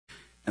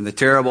and the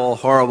terrible,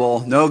 horrible,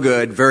 no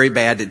good, very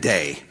bad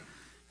day.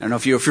 I don't know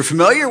if you're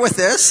familiar with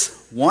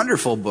this.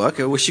 Wonderful book.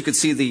 I wish you could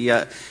see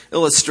the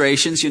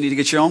illustrations. You need to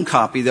get your own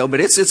copy, though, but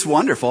it's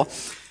wonderful.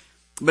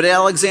 But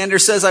Alexander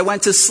says, I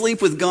went to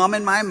sleep with gum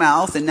in my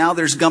mouth, and now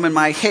there's gum in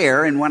my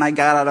hair. And when I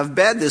got out of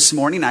bed this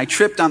morning, I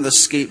tripped on the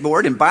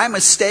skateboard, and by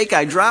mistake,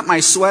 I dropped my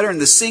sweater in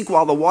the sink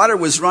while the water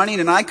was running,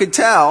 and I could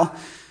tell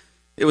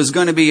it was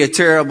going to be a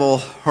terrible,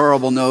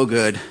 horrible, no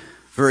good,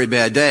 very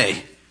bad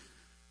day.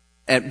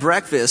 At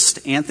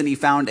breakfast, Anthony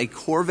found a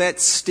Corvette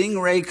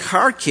Stingray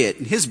car kit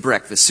in his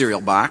breakfast cereal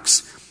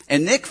box.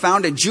 And Nick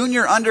found a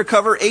junior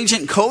undercover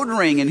agent code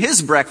ring in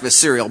his breakfast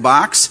cereal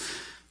box.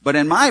 But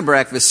in my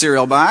breakfast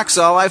cereal box,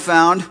 all I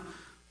found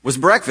was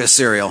breakfast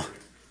cereal.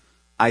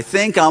 I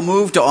think I'll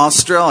move to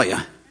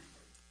Australia.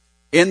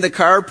 In the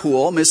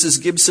carpool,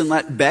 Mrs. Gibson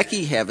let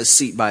Becky have a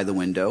seat by the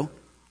window.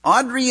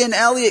 Audrey and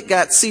Elliot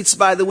got seats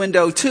by the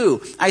window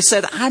too. I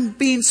said, I'm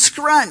being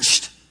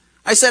scrunched.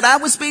 I said, I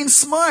was being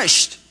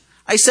smushed.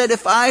 I said,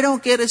 if I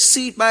don't get a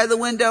seat by the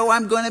window,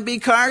 I'm going to be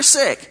car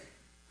sick.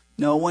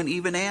 No one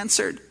even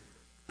answered.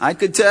 I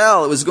could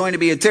tell it was going to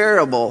be a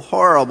terrible,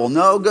 horrible,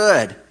 no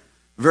good,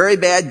 very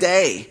bad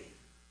day.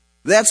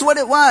 That's what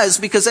it was,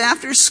 because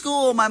after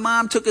school, my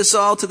mom took us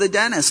all to the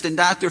dentist, and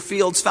Dr.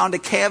 Fields found a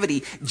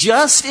cavity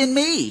just in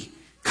me.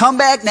 Come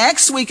back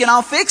next week and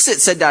I'll fix it,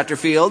 said Dr.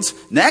 Fields.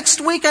 Next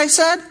week, I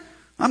said,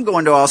 I'm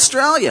going to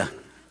Australia.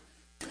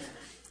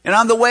 And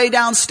on the way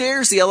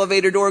downstairs, the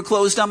elevator door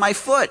closed on my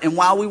foot. And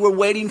while we were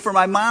waiting for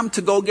my mom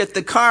to go get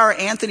the car,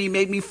 Anthony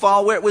made me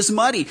fall where it was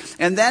muddy.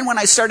 And then when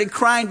I started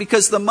crying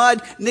because of the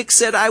mud, Nick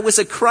said I was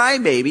a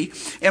crybaby.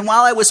 And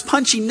while I was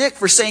punching Nick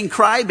for saying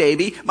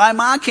crybaby, my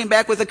mom came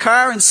back with the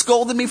car and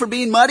scolded me for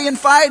being muddy and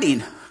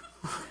fighting.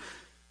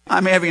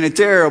 I'm having a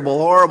terrible,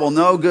 horrible,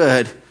 no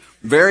good,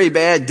 very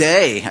bad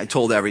day, I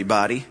told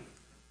everybody.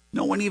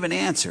 No one even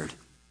answered.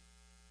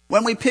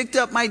 When we picked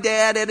up my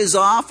dad at his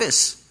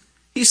office,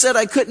 he said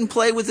I couldn't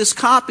play with his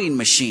copying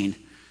machine,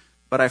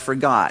 but I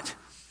forgot.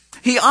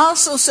 He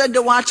also said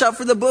to watch out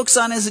for the books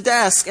on his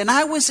desk, and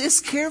I was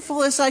as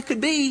careful as I could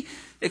be,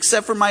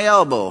 except for my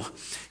elbow.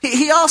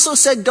 He also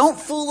said don't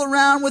fool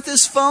around with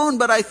his phone,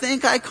 but I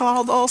think I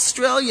called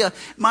Australia.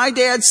 My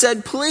dad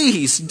said,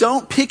 please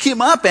don't pick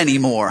him up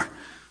anymore.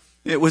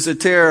 It was a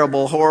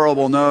terrible,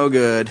 horrible, no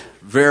good,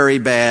 very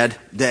bad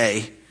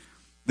day.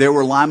 There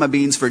were lima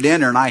beans for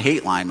dinner, and I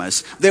hate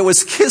limas. There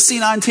was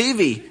kissing on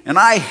TV, and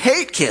I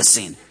hate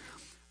kissing.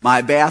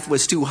 My bath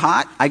was too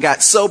hot. I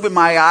got soap in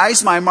my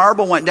eyes. My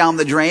marble went down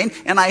the drain,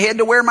 and I had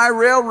to wear my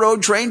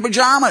railroad train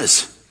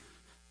pajamas.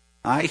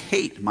 I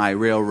hate my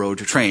railroad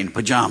train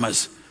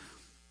pajamas.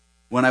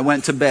 When I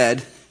went to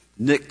bed,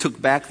 Nick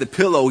took back the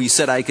pillow he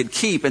said I could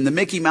keep, and the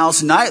Mickey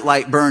Mouse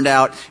nightlight burned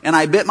out, and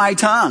I bit my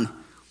tongue.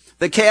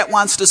 The cat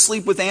wants to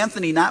sleep with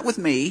Anthony, not with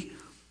me.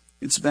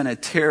 It's been a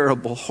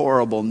terrible,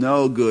 horrible,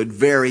 no good,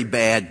 very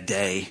bad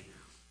day.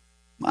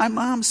 My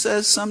mom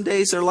says some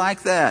days are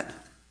like that,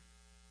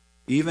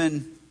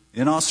 even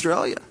in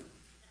Australia.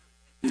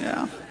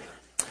 Yeah,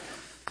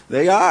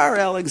 they are,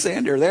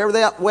 Alexander. They're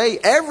that way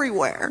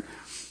everywhere.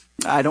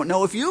 I don't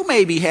know if you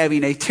may be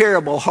having a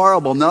terrible,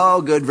 horrible,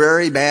 no good,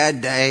 very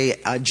bad day.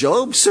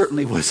 Job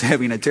certainly was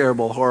having a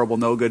terrible, horrible,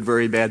 no good,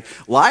 very bad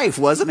life,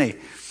 wasn't he?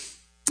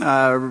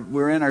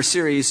 We're in our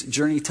series,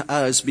 Journey to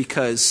Uz,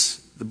 because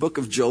the book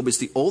of Job is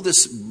the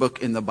oldest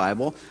book in the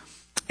Bible,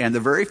 and the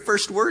very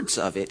first words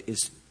of it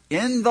is,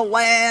 in the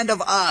land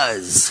of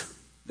Uz,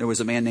 there was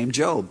a man named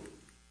Job.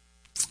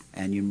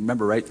 And you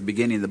remember right at the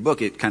beginning of the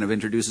book, it kind of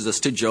introduces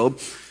us to Job.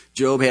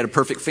 Job had a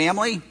perfect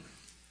family.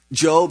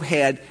 Job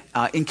had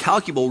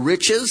incalculable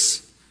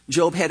riches.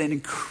 Job had an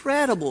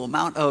incredible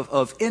amount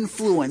of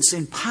influence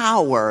and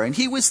power, and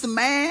he was the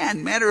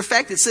man. Matter of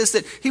fact, it says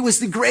that he was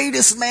the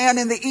greatest man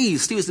in the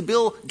East. He was the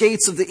Bill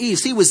Gates of the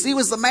East. He was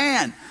the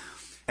man.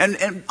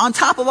 And on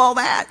top of all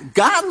that,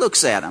 God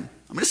looks at him.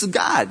 I mean, this is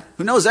God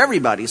who knows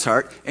everybody's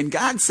heart. And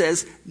God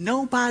says,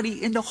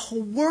 nobody in the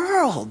whole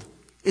world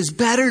is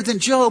better than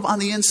Job on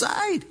the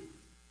inside.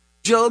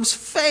 Job's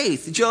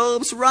faith,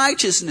 Job's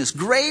righteousness,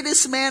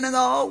 greatest man in the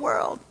whole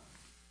world.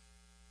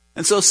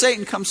 And so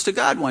Satan comes to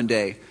God one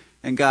day,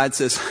 and God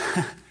says,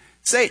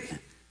 Satan,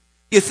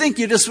 you think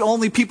you're just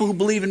only people who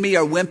believe in me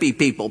are wimpy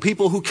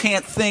people who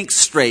can't think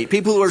straight,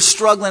 people who are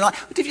struggling.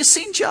 But have you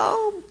seen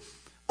Job?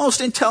 Most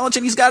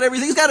intelligent, he's got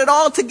everything, he's got it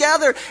all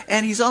together,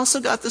 and he's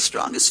also got the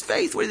strongest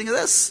faith. What do you think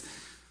of this?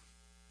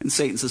 And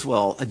Satan says,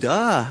 well,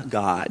 duh,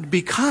 God,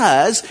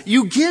 because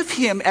you give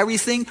him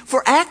everything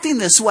for acting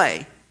this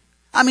way.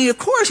 I mean, of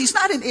course, he's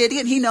not an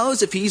idiot. He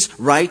knows if he's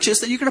righteous,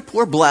 then you're going to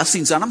pour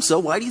blessings on him. So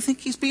why do you think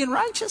he's being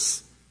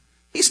righteous?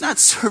 He's not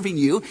serving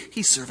you.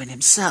 He's serving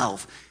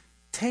himself.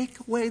 Take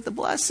away the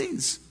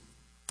blessings,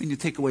 and you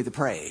take away the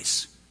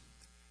praise.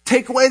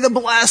 Take away the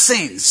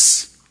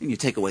blessings, and you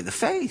take away the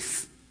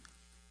faith.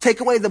 Take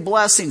away the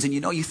blessings, and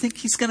you think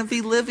he's going to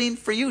be living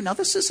for you. Now,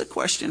 this is a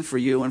question for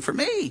you and for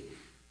me.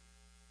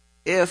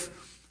 If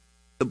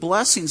the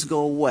blessings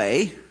go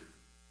away,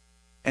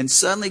 and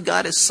suddenly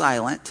God is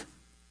silent,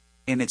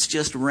 and it's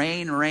just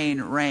rain,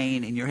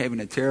 and you're having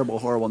a terrible,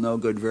 horrible, no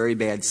good, very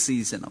bad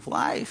season of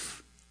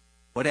life,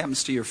 what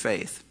happens to your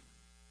faith?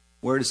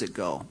 Where does it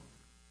go?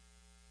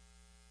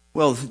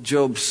 Well,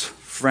 Job's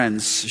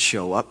friends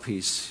show up.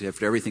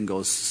 After everything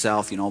goes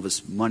south, all of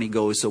his money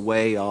goes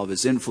away, all of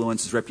his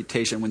influence, his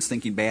reputation, everyone's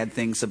thinking bad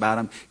things about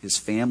him. His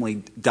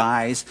family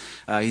dies.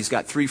 He's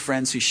got 3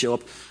 friends who show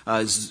up.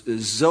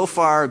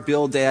 Zophar,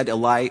 Bildad,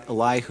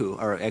 Elihu,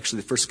 or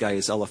actually the first guy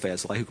is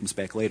Eliphaz. Elihu comes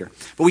back later.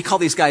 But we call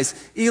these guys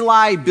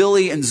Eli,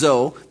 Billy, and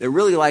Zoe. They're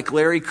really like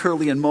Larry,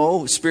 Curly, and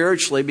Moe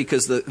spiritually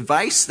because the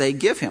advice they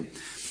give him.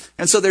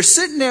 And so they're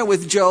sitting there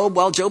with Job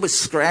while Job is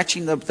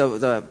scratching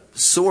the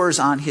sores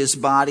on his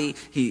body.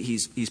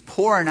 He's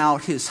pouring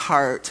out his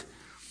heart.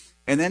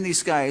 And then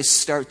these guys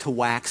start to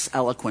wax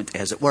eloquent,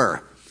 as it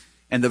were.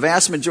 And the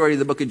vast majority of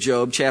the book of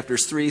Job,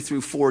 chapters 3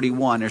 through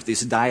 41, there's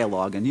this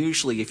dialogue. And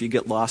usually if you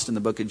get lost in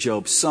the book of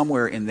Job,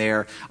 somewhere in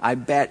there, I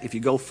bet if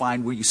you go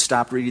find where you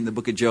stopped reading the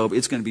book of Job,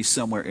 it's going to be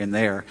somewhere in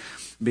there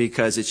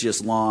because it's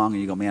just long.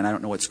 And you go, man, I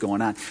don't know what's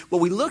going on.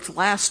 Well, we looked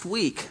last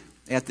week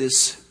at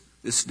this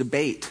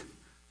debate.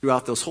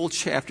 Throughout those whole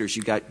chapters,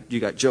 you got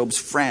Job's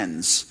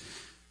friends,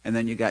 and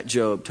then you got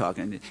Job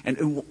talking.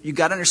 And you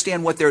got to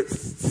understand what they're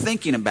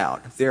thinking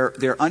about,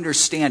 their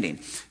understanding.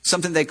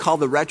 Something they call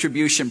the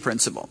retribution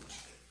principle.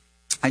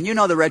 And you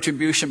know the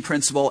retribution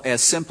principle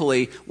as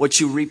simply what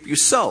you reap, you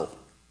sow.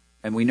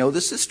 And we know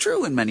this is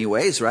true in many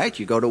ways, right?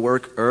 You go to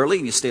work early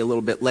and you stay a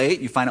little bit late,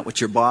 and you find out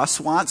what your boss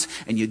wants,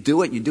 and you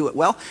do it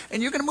well,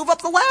 and you're going to move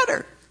up the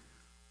ladder.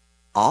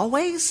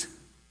 Always?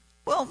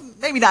 Well,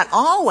 maybe not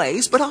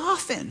always, but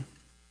often.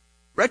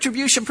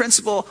 Retribution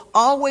principle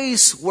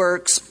always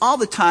works all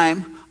the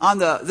time on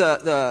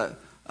the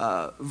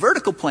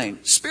vertical plane,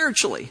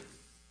 spiritually.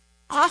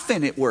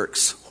 Often it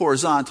works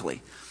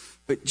horizontally.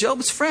 But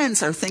Job's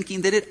friends are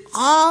thinking that it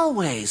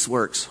always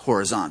works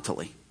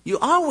horizontally. You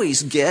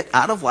always get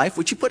out of life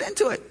what you put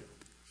into it.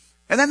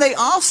 And then they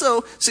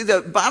also see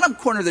the bottom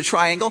corner of the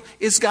triangle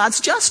is God's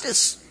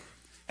justice.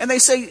 And they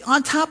say,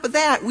 on top of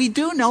that, we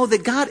do know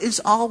that God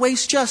is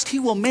always just. He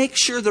will make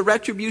sure the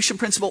retribution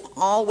principle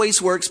always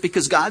works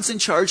because God's in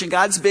charge and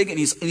God's big and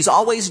He's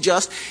always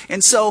just.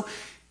 And so,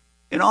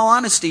 in all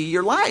honesty,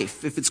 your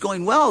life, if it's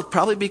going well,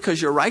 probably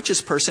because you're a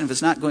righteous person. If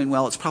it's not going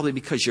well, it's probably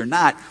because you're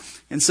not.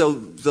 And so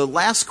the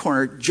last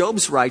corner,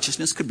 Job's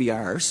righteousness, could be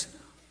ours.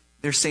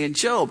 They're saying,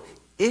 Job,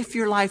 if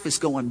your life is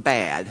going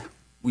bad,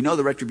 we know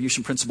the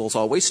retribution principle is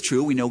always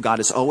true. We know God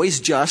is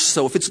always just.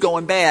 So if it's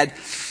going bad,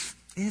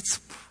 it's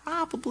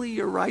probably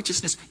your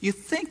righteousness. You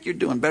think you're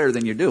doing better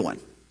than you're doing.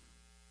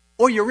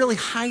 Or you're really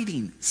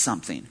hiding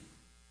something.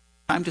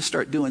 Time to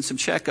start doing some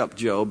checkup,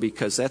 Job,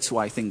 because that's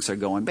why things are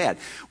going bad.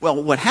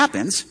 Well, what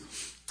happens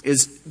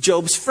is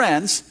Job's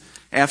friends,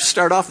 after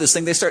start off this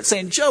thing, they start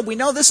saying, Job, we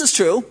know this is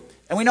true,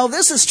 and we know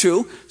this is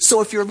true,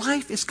 so if your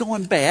life is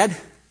going bad,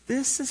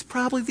 this is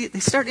probably they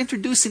start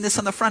introducing this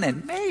on the front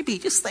end. Maybe,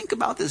 just think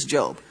about this,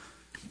 Job.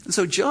 And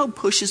so Job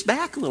pushes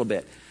back a little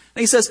bit.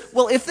 And he says,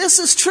 well, if this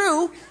is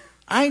true,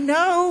 I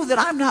know that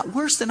I'm not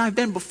worse than I've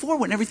been before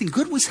when everything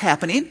good was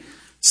happening.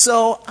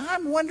 So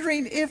I'm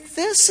wondering if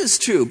this is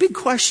true. Big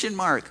question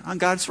mark on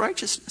God's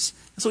righteousness.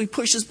 And so he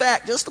pushes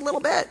back just a little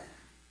bit.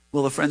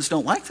 Well, the friends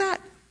don't like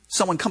that.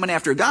 Someone coming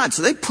after God,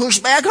 so they push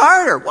back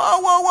harder.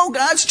 Whoa,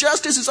 God's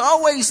justice is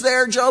always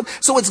there, Job.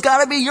 So it's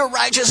got to be your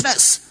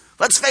righteousness.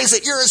 Let's face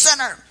it, you're a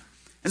sinner.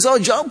 And so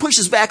Job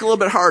pushes back a little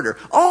bit harder.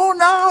 Oh,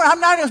 no, I'm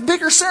not a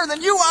bigger sinner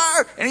than you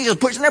are. And he's just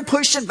pushing, they're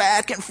pushing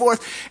back and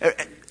forth.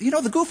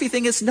 The goofy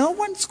thing is no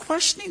one's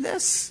questioning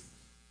this.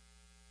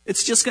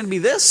 It's just going to be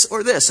this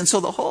or this. And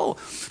so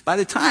by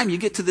the time you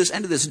get to this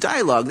end of this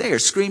dialogue, they are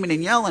screaming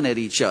and yelling at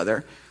each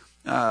other.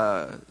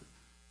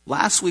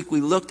 Last week we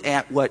looked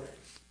at what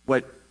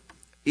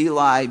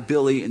Eli,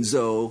 Billy, and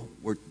Zoe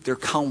their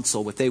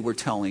counsel, what they were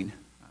telling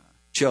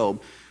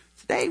Job.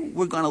 Today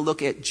we're going to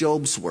look at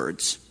Job's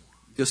words.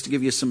 Just to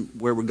give you some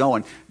where we're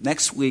going.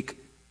 Next week,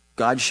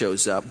 God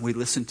shows up. We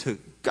listen to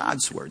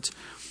God's words.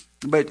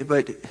 But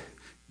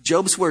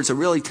Job's words are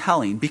really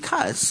telling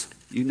because,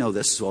 you know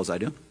this as well as I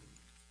do,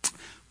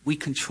 we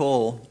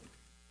control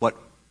what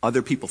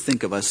other people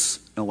think of us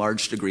in a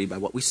large degree by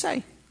what we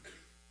say.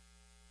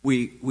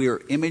 We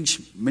are image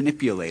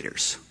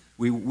manipulators.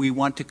 We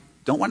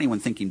don't want anyone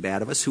thinking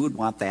bad of us. Who would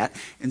want that?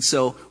 And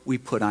so we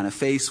put on a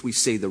face. We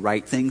say the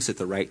right things at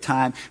the right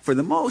time. For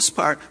the most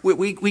part,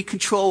 we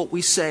control what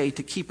we say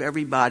to keep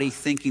everybody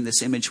thinking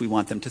this image we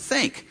want them to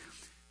think.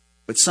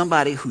 But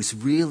somebody who's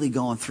really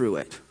going through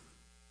it,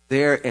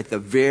 they're at the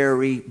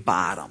very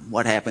bottom.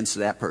 What happens to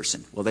that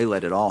person? Well, they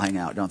let it all hang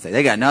out, don't they?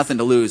 They got nothing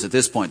to lose at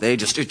this point. It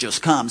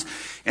just comes.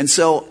 And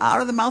so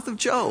out of the mouth of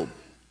Job,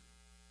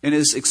 in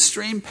his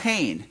extreme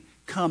pain,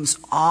 comes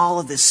all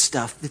of this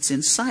stuff that's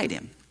inside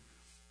him.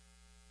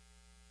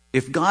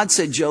 If God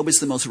said Job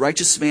is the most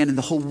righteous man in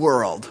the whole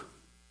world,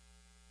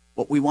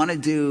 what we want to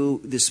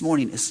do this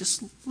morning is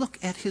just look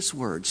at his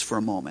words for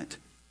a moment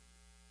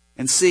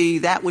and see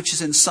that which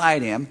is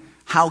inside him,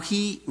 how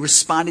he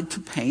responded to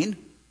pain,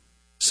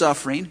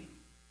 suffering.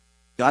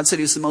 God said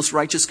he was the most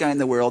righteous guy in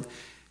the world.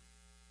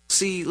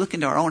 look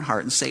into our own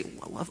heart and say,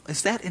 well,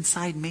 is that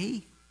inside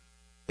me?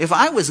 If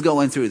I was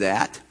going through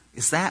that,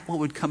 is that what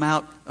would come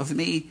out of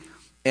me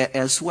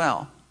as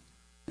well?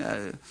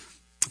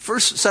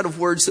 First set of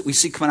words that we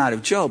see coming out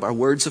of Job are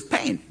words of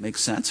pain.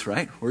 Makes sense,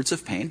 right? Words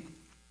of pain.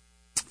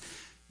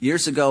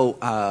 Years ago,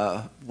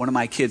 one of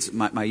my kids,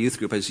 my youth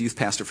group, I was a youth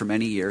pastor for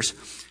many years.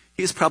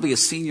 He was probably a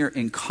senior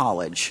in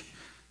college,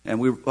 and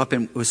we were up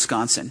in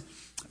Wisconsin.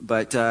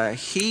 But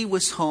he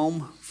was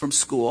home from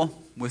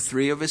school with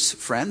 3 of his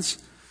friends,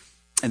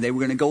 and they were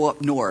going to go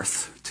up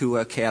north to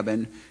a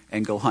cabin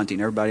and go hunting.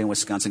 Everybody in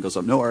Wisconsin goes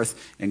up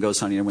north and goes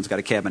hunting. Everyone's got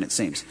a cabin, it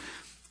seems.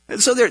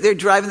 And so they're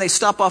driving. They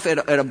stop off at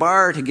a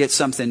bar to get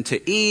something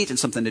to eat and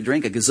something to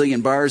drink. A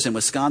gazillion bars in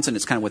Wisconsin.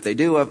 It's kind of what they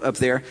do up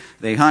there.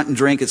 They hunt and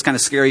drink. It's kind of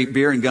scary,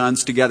 beer and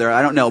guns together.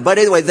 I don't know. But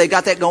anyway, they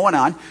got that going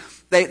on.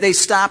 They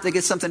stop. They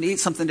get something to eat,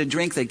 something to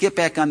drink. They get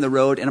back on the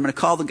road. And I'm going to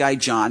call the guy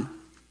John.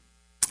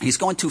 He's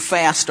going too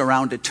fast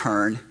around a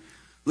turn.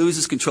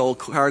 Loses control.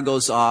 Car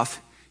goes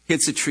off.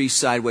 Hits a tree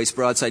sideways,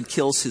 broadside.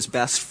 Kills his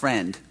best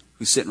friend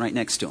who's sitting right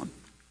next to him.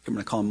 I'm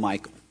going to call him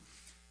Michael.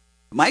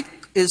 Mike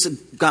is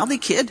a godly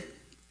kid.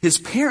 His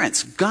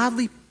parents,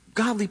 godly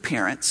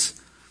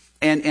parents,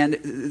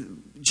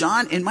 and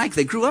John and Mike,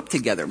 they grew up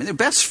together. I mean, they're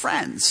best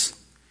friends.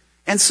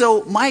 And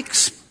so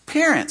Mike's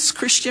parents,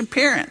 Christian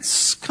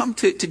parents, come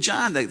to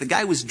John, the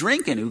guy who was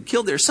drinking, who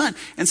killed their son,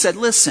 and said,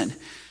 listen,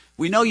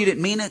 we know you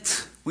didn't mean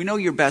it. We know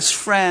you're best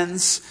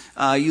friends.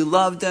 You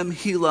loved him.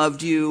 He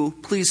loved you.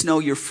 Please know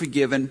you're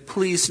forgiven.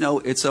 Please know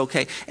it's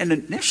okay. And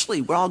initially,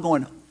 we're all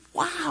going,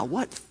 wow,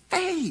 what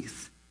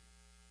faith.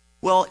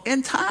 Well,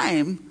 in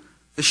time,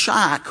 the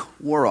shock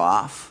wore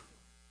off.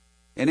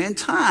 And in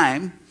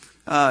time,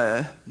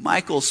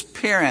 Michael's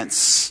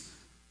parents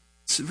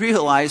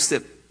realized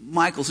that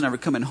Michael's never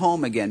coming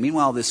home again.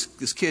 Meanwhile,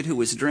 this kid who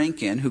was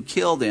drinking, who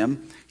killed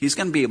him, he's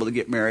going to be able to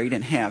get married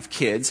and have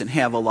kids and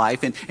have a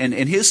life. And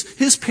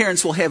his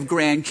parents will have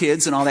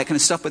grandkids and all that kind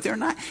of stuff, but they're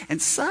not. And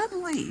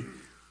suddenly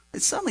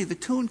the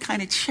tune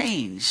kind of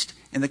changed.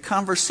 And the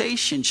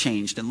conversation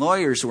changed, and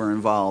lawyers were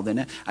involved.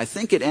 And I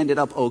think it ended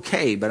up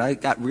okay, but I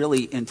got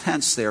really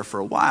intense there for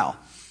a while.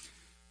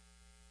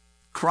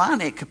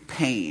 Chronic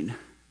pain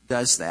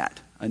does that.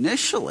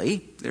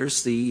 Initially,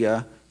 there's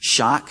the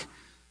shock.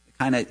 It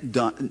kind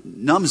of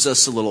numbs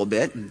us a little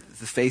bit, and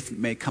the faith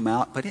may come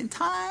out. But in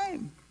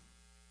time,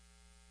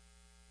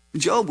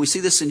 Job, we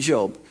see this in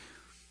Job.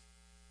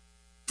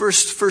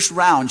 First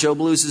round, Job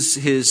loses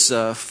his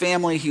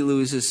family. He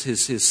loses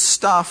his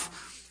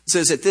stuff. It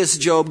says that this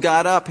Job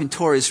got up and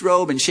tore his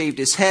robe and shaved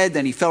his head.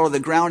 Then he fell to the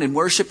ground in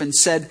worship and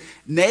said,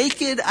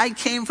 naked I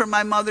came from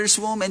my mother's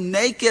womb, and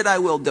naked I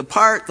will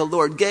depart. The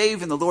Lord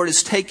gave, and the Lord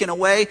has taken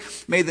away.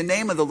 May the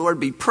name of the Lord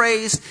be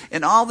praised.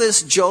 And all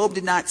this, Job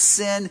did not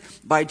sin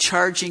by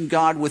charging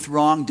God with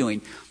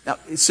wrongdoing. Now,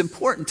 it's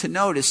important to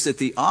notice that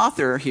the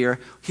author here,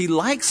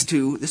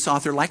 this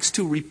author likes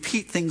to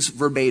repeat things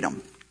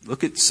verbatim.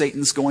 Look at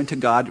Satan's going to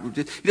God.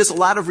 He does a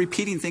lot of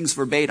repeating things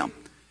verbatim.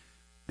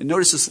 And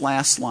notice this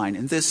last line.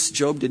 In this,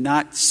 Job did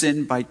not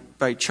sin by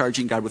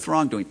charging God with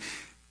wrongdoing.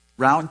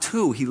 Round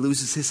 2, he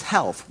loses his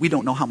health. We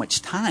don't know how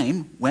much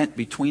time went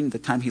between the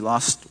time he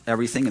lost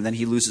everything and then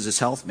he loses his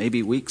health.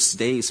 Maybe weeks,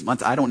 days,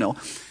 months, I don't know.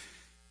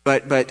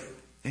 But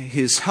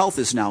his health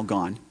is now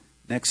gone.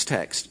 Next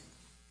text.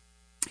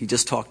 He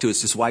just talked to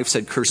us. His wife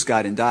said, curse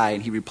God and die.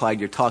 And he replied,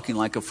 you're talking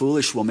like a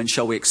foolish woman.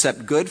 Shall we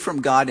accept good from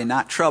God and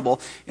not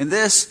trouble? In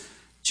this,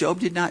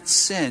 Job did not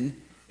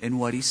sin in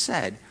what he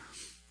said.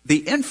 The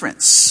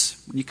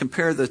inference, when you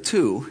compare the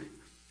two,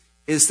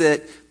 is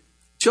that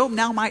Job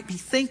now might be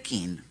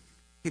thinking.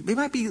 He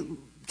might be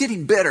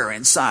getting bitter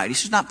inside.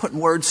 He's just not putting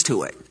words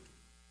to it.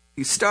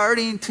 Things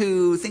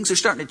are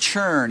starting to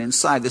churn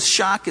inside. The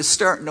shock is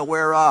starting to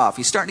wear off.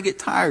 He's starting to get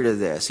tired of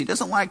this. He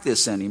doesn't like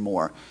this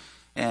anymore.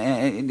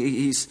 And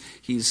he's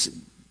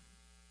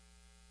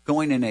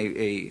going in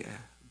a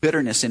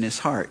bitterness in his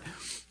heart.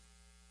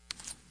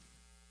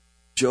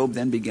 Job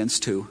then begins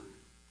to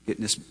get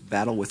in this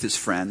battle with his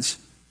friends.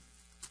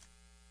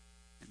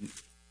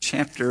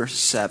 Chapter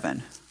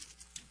 7.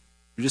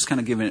 We're just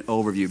kind of giving an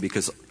overview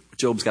because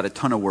Job's got a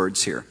ton of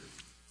words here.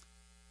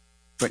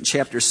 But in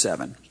chapter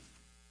 7,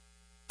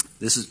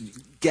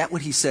 get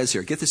what he says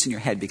here. Get this in your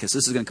head because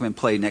this is going to come and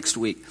play next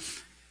week.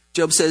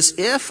 Job says,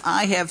 if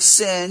I have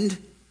sinned,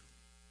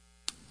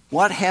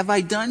 what have I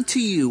done to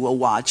you, O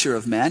watcher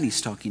of men? He's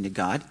talking to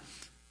God.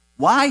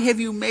 Why have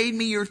you made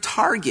me your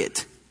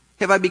target?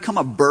 Have I become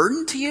a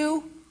burden to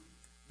you?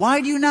 Why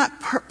do you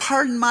not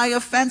pardon my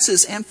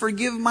offenses and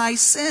forgive my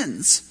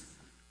sins?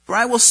 For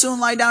I will soon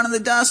lie down in the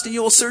dust and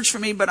you will search for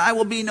me, but I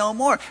will be no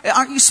more.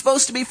 Aren't you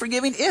supposed to be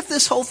forgiving? If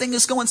this whole thing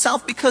is going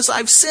south because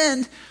I've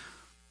sinned,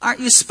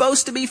 aren't you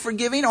supposed to be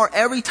forgiving? Or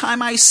every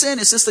time I sin,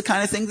 is this the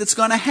kind of thing that's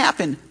going to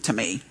happen to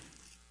me?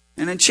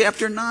 And in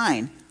chapter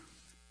 9,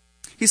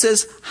 he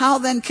says, how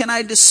then can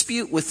I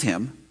dispute with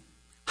him?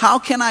 How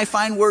can I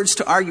find words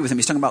to argue with him?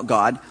 He's talking about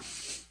God.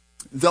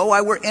 Though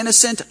I were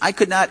innocent, I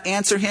could not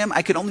answer him.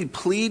 I could only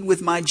plead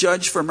with my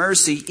judge for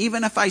mercy.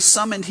 Even if I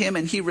summoned him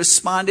and he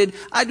responded,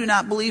 I do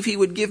not believe he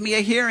would give me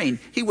a hearing.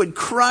 He would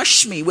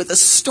crush me with a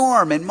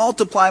storm and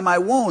multiply my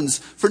wounds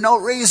for no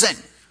reason.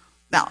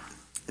 Now,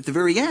 at the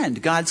very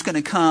end, God's going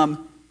to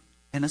come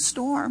in a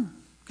storm.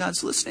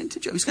 God's listening to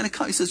Job. He's going to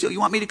come. He says, you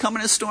want me to come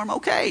in a storm?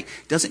 Okay.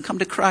 Doesn't come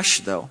to crush,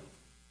 though.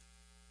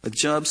 But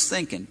Job's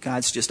thinking,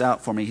 God's just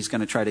out for me. He's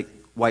going to try to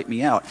wipe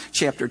me out.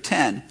 Chapter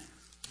 10.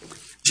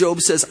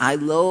 Job says, I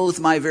loathe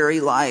my very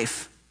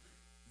life.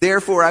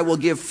 Therefore, I will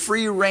give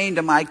free rein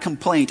to my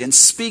complaint and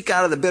speak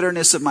out of the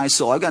bitterness of my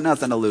soul. I've got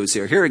nothing to lose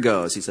here. Here it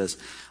goes. He says,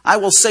 I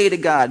will say to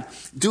God,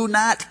 do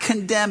not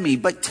condemn me,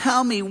 but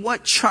tell me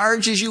what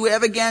charges you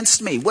have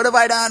against me. What have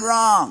I done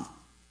wrong?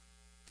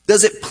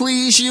 Does it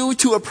please you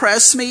to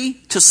oppress me,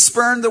 to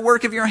spurn the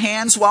work of your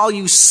hands while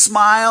you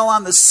smile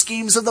on the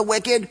schemes of the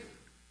wicked?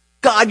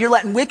 God, you're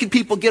letting wicked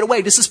people get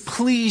away. Does this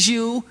please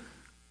you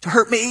to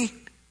hurt me?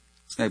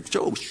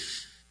 Job.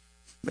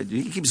 But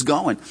he keeps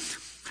going.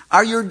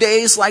 Are your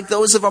days like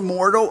those of a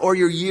mortal, or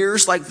your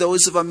years like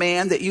those of a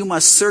man, that you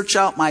must search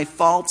out my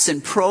faults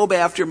and probe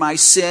after my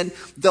sin,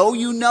 though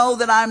you know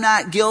that I'm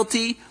not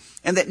guilty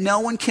and that no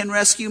one can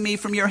rescue me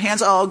from your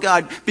hands? Oh,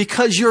 God,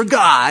 because you're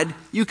God,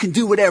 you can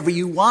do whatever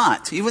you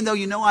want. Even though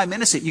you know I'm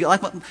innocent, you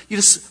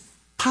just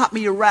pop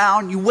me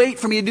around. You wait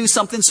for me to do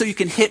something so you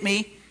can hit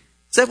me.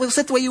 Is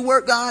that the way you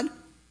work, God?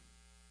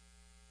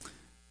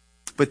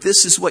 But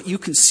this is what you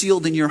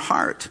concealed in your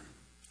heart.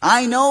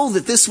 I know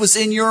that this was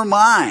in your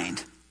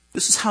mind.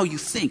 This is how you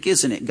think,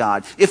 isn't it,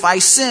 God? If I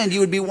sinned, you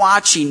would be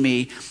watching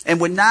me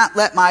and would not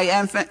let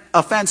my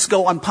offense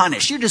go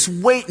unpunished. You're just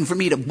waiting for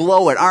me to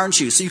blow it, aren't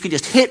you? So you can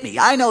just hit me.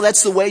 I know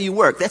that's the way you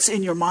work. That's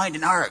in your mind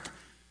and heart.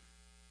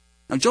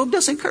 Now, Job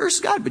doesn't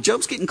curse God, but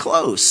Job's getting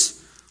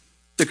close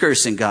to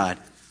cursing God.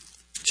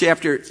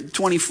 Chapter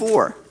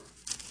 24.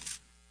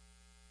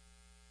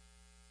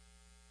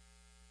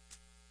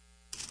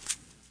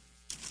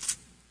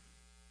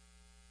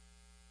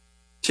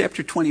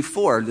 Chapter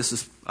 24, this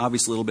is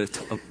obviously a little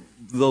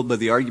bit of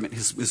the argument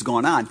is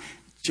going on.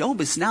 Job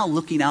is now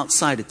looking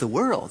outside at the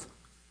world.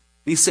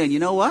 He's saying, you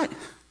know what?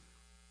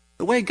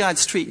 The way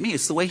God's treating me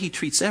is the way he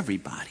treats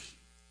everybody.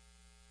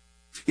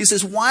 He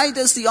says, why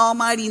does the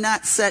Almighty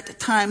not set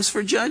times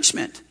for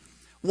judgment?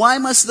 Why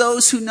must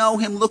those who know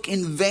him look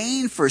in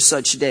vain for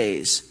such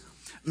days?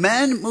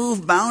 Men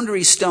move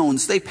boundary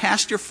stones. They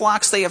pasture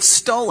flocks they have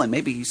stolen.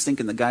 Maybe he's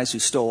thinking the guys who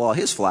stole all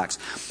his flocks.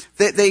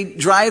 They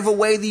drive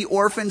away the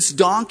orphan's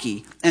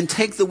donkey and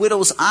take the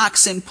widow's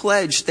ox in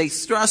pledge. They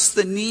thrust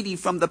the needy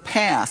from the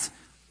path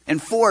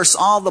and force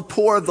all the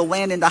poor of the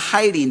land into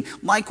hiding.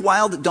 Like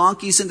wild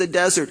donkeys in the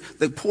desert,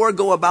 the poor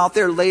go about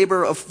their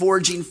labor of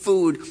foraging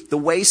food. The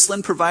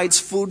wasteland provides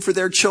food for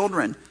their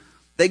children.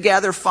 They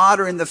gather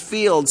fodder in the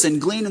fields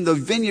and glean in the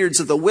vineyards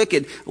of the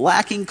wicked.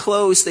 Lacking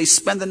clothes, they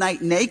spend the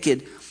night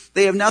naked.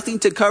 They have nothing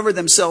to cover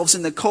themselves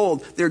in the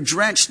cold. They're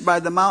drenched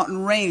by the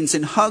mountain rains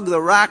and hug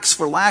the rocks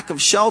for lack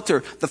of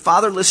shelter. The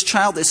fatherless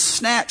child is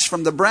snatched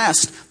from the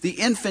breast. The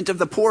infant of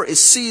the poor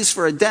is seized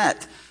for a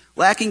debt.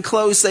 Lacking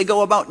clothes, they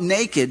go about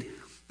naked.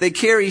 They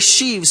carry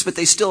sheaves, but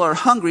they still are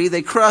hungry.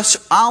 They crush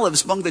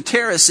olives among the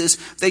terraces.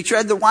 They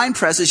tread the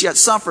winepresses, yet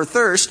suffer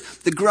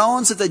thirst. The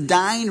groans of the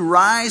dying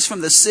rise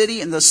from the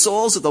city, and the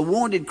souls of the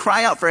wounded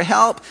cry out for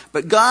help.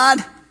 But God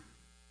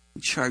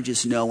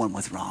charges no one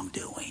with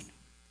wrongdoing.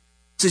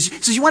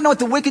 Says, you want to know what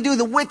the wicked do?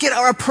 The wicked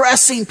are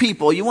oppressing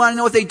people. You want to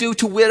know what they do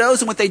to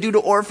widows and what they do to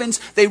orphans?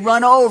 They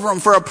run over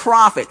them for a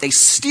profit. They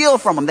steal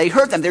from them. They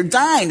hurt them. They're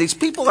dying. These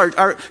people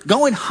are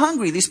going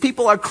hungry. These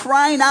people are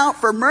crying out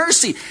for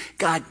mercy.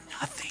 God,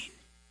 nothing.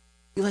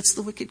 He lets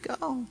the wicked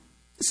go.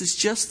 This is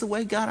just the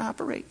way God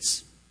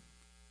operates.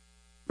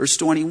 Verse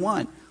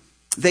 21.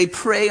 They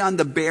prey on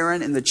the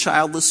barren and the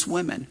childless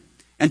women,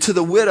 and to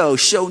the widow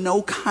show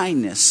no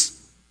kindness.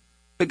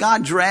 But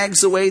God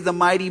drags away the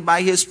mighty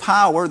by his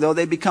power. Though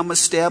they become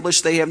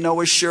established, they have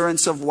no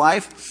assurance of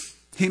life.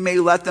 He may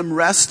let them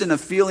rest in a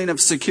feeling of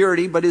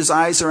security, but his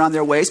eyes are on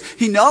their ways.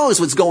 He knows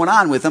what's going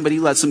on with them, but he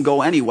lets them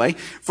go anyway.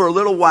 For a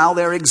little while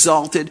they're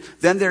exalted,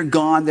 then they're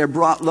gone. They're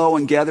brought low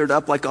and gathered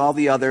up like all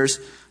the others.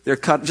 They're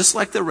cut just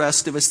like the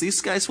rest of us. These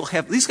guys will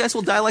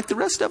die like the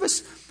rest of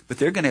us, but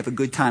they're going to have a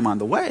good time on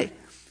the way.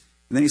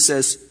 And then he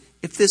says,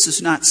 if this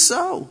is not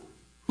so,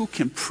 who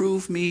can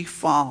prove me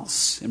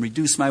false and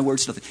reduce my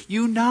words to nothing?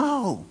 You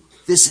know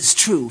this is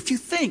true. If you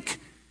think,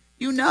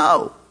 you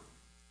know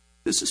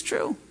this is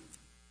true.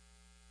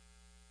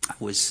 I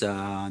was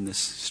on the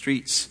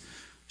streets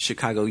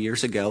Chicago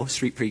years ago,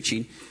 street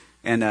preaching,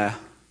 and a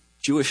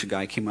Jewish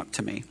guy came up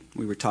to me.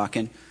 We were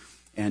talking,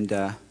 and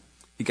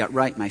he got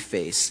right in my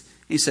face.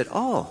 He said,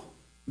 oh,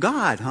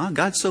 God, huh?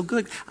 God's so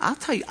good. I'll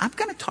tell you, I'm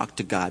going to talk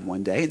to God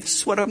one day. This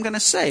is what I'm going to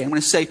say. I'm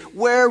going to say,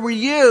 where were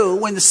you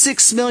when the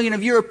 6 million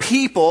of your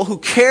people who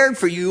cared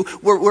for you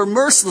were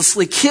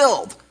mercilessly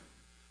killed?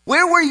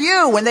 Where were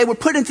you when they were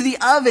put into the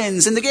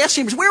ovens and the gas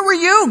chambers? Where were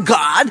you,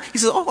 God? He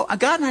says, oh,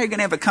 God and I are going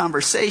to have a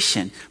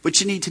conversation, but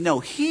you need to know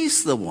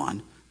he's the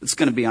one that's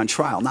going to be on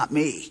trial, not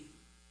me.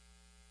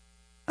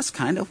 That's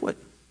kind of what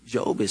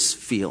Job is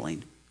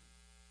feeling.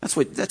 That's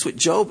what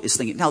Job is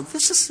thinking. Now,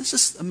 this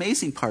is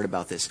amazing part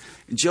about this.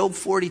 In Job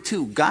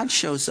 42, God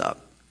shows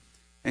up.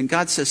 And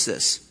God says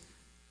this.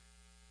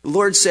 The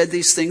Lord said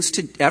these things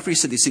after he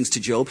said these things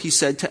to Job, he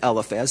said to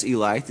Eliphaz,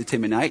 Eli, the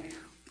Temanite,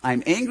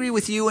 I'm angry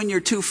with you and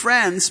your two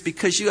friends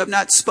because you have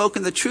not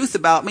spoken the truth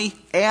about me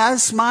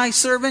as my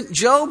servant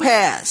Job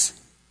has.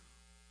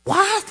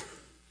 What?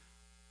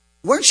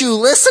 Weren't you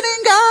listening,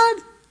 God?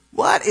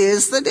 What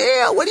is the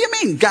deal? What do you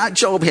mean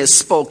Job has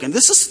spoken?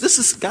 This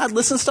is God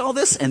listens to all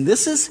this and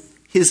this is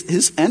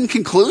his end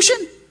conclusion?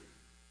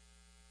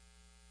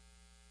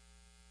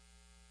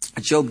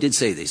 Job did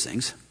say these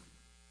things.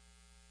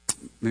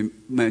 Let me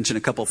mention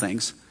a couple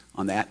things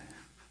on that.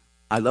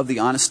 I love the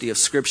honesty of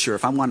Scripture.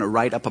 If I want to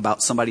write up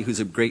about somebody who's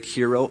a great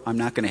hero, I'm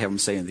not going to have him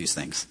saying these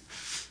things.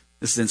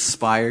 This is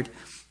inspired.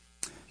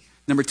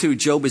 Number two,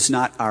 Job is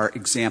not our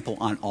example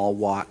on all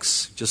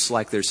walks. Just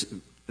like there's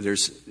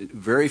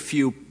very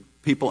few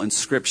people in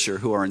Scripture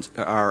who are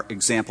our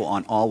example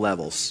on all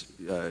levels.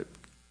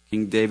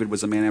 King David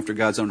was a man after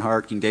God's own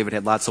heart. King David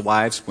had lots of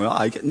wives.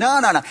 Well,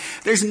 no.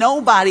 There's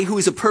nobody who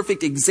is a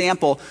perfect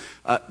example.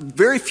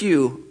 Very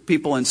few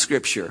people in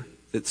Scripture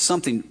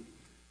that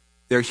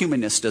their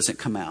humanness doesn't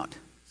come out.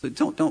 So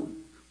don't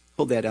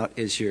hold that out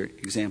as your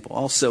example.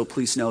 Also,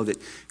 please know that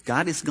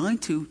God is going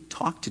to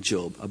talk to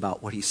Job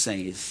about what he's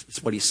saying.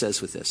 It's what he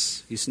says with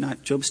this.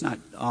 Job's not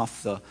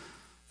off the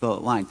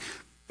line.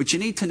 But you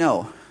need to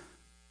know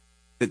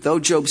that though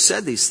Job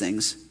said these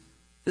things,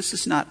 this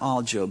is not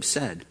all Job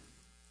said.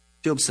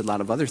 Job said a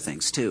lot of other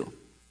things too.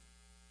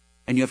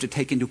 And you have to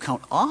take into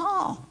account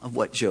all of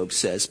what Job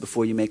says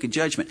before you make a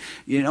judgment.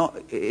 You know,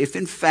 if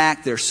in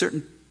fact there are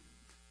certain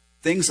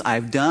things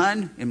I've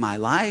done in my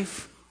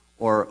life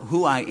or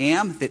who I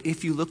am, that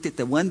if you looked at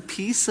the one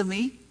piece of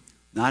me,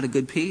 not a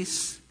good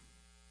piece,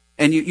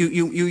 and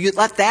you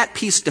let that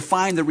piece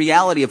define the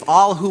reality of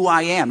all who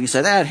I am. You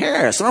say, that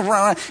Harris,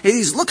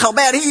 look how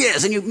bad he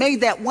is. And you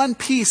made that one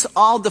piece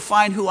all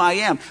define who I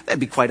am.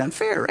 That'd be quite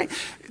unfair, right?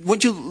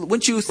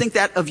 Wouldn't you think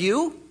that of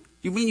you?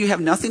 You mean you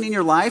have nothing in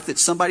your life that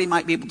somebody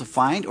might be able to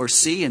find or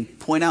see and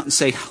point out and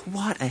say,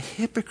 what a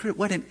hypocrite,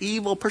 what an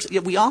evil person.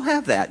 Yeah, we all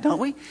have that, don't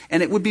we?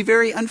 And it would be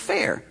very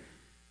unfair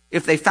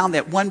if they found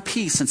that one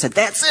piece and said,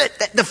 that's it,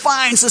 that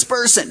defines this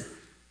person.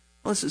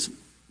 Well, this is a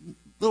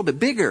little bit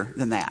bigger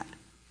than that.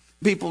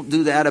 People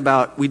do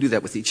that we do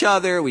that with each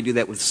other. We do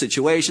that with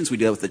situations. We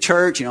do that with the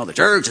church. You know, the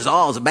church is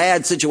always a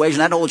bad situation.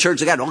 That old church,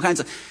 they got all kinds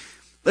of...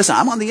 Listen,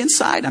 I'm on the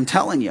inside. I'm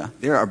telling you.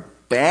 There are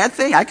bad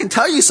things. I can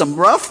tell you some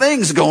rough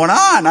things going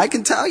on. I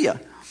can tell you.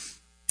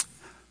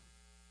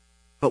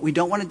 But we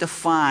don't want to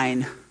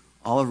define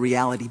all of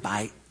reality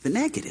by the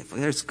negative.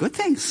 There's good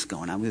things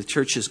going on. The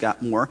church has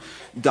got more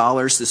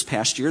dollars this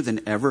past year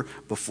than ever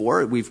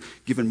before. We've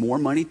given more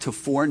money to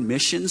foreign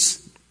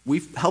missions.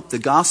 We've helped the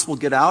gospel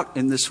get out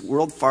in this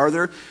world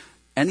farther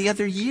any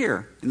other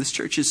year in this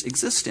church's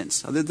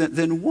existence, other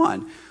than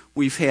one.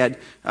 We've had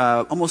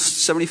almost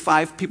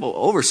 75 people,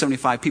 over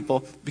 75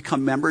 people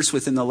become members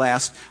within the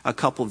last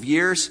couple of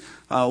years.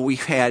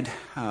 We've had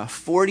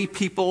 40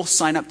 people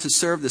sign up to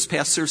serve this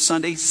past Serve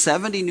Sunday,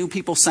 70 new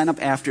people sign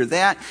up after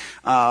that.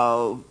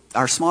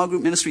 Our small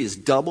group ministry has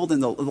doubled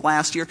in the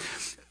last year.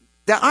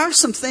 There are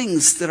some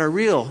things that are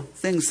real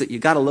things that you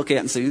got to look at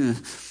and say,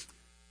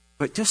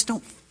 but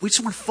we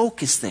just want to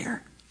focus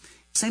there.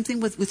 Same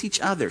thing with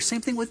each other.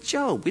 Same thing with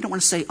Job. We don't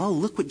want to say, oh,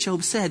 look what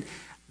Job said.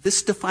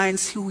 This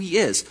defines who he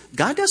is.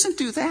 God doesn't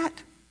do that.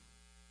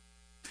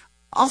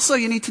 Also,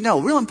 you need to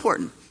know, real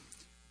important,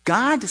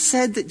 God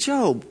said that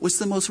Job was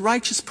the most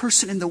righteous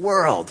person in the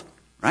world,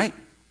 right?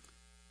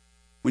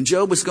 When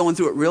Job was going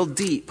through it real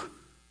deep,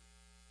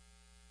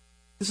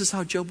 this is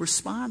how Job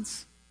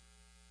responds.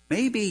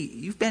 Maybe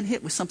you've been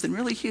hit with something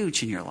really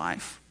huge in your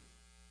life.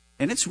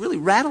 And it's really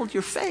rattled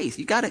your faith.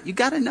 You got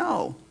to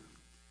know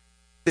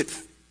that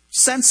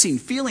sensing,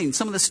 feeling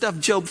some of the stuff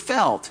Job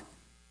felt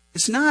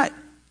is not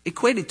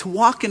equated to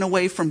walking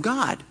away from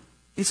God.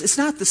 It's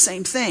not the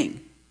same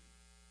thing.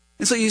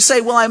 And so you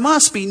say, well, I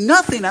must be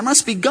nothing. I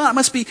must be gone.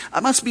 I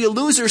must be a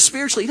loser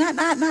spiritually.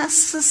 Not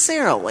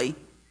necessarily.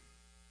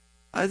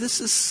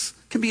 This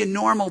can be a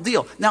normal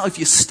deal. Now, if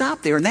you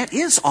stop there and that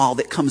is all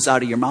that comes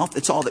out of your mouth,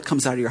 it's all that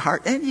comes out of your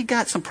heart, then you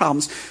got some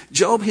problems.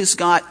 Job has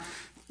got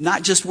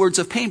not just words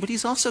of pain, but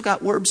he's also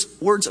got words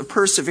of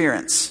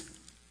perseverance.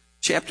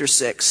 Chapter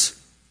 6.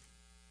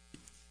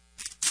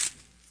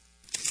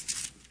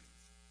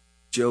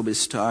 Job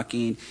is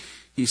talking.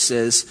 He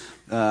says,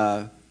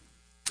 well,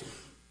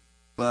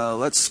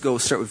 let's go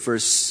start with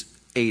verse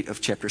 8 of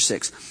chapter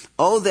 6.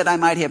 Oh, that I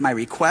might have my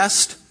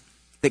request,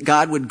 that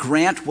God would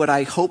grant what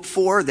I hope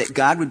for, that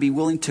God would be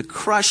willing to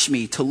crush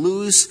me, to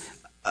lose,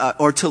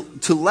 or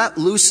to let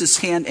loose his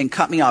hand and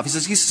cut me off.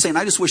 He's saying,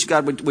 I just wish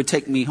God would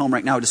take me home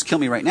right now, just kill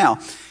me right now.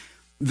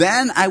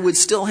 Then I would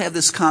still have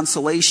this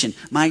consolation,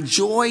 my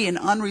joy in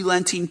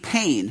unrelenting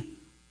pain,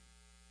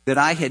 that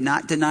I had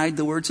not denied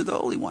the words of the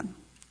Holy One.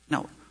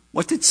 Now,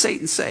 what did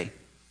Satan say?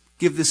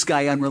 Give this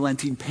guy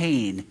unrelenting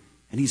pain,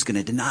 and he's going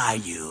to deny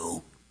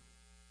you.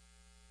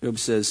 Job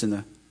says in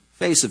the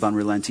face of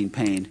unrelenting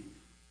pain.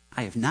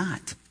 I have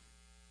not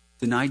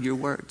denied your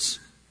words.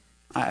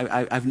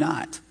 I've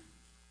not.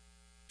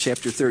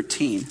 Chapter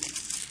 13.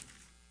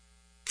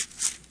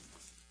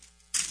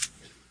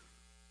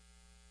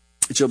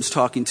 Job's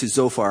talking to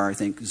Zophar, I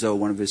think,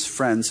 one of his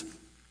friends.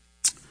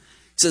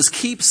 He says,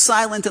 keep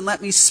silent and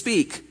let me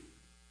speak.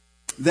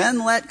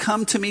 Then let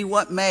come to me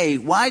what may.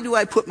 Why do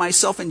I put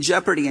myself in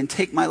jeopardy and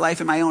take my life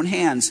in my own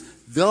hands?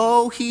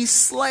 Though he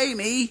slay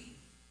me,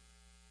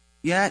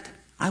 yet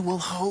I will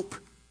hope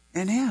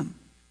in him.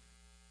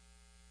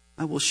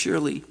 I will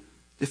surely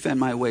defend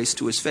my ways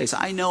to his face.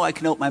 I know I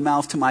can open my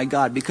mouth to my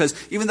God because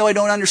even though I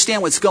don't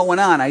understand what's going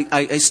on,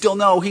 I still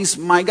know he's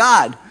my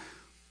God.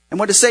 And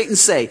what does Satan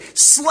say?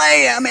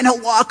 Slay him and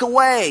he'll walk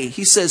away.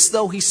 He says,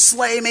 though he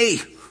slay me,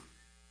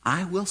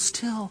 I will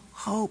still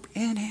hope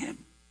in him.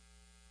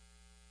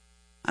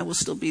 I will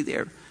still be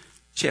there.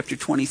 Chapter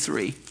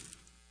 23.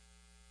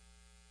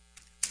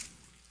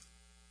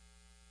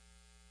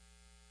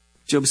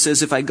 Job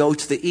says, if I go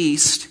to the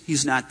east,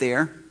 he's not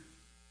there.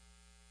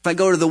 If I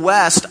go to the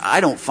west, I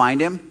don't find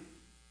him.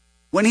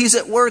 When he's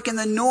at work in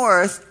the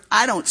north,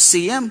 I don't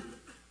see him.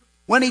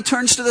 When he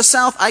turns to the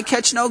south, I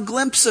catch no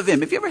glimpse of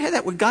him. Have you ever had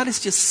that where God is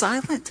just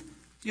silent?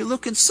 You're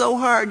looking so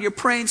hard, you're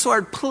praying so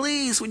hard.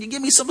 Please, when you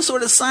give me some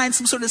sort of sign,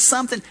 some sort of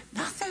something,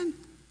 nothing.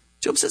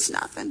 Job says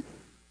nothing.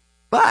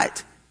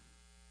 But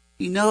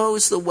he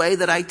knows the way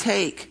that I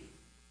take.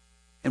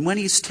 And when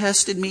he's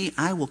tested me,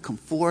 I will come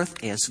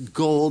forth as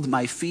gold.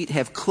 My feet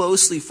have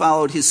closely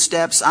followed his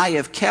steps. I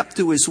have kept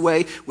to his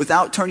way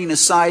without turning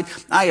aside.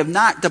 I have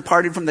not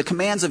departed from the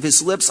commands of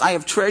his lips. I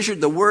have treasured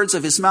the words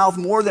of his mouth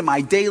more than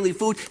my daily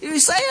food. You know what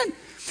he's saying?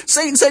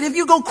 Satan said, if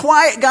you go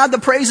quiet, God, the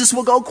praises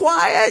will go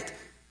quiet.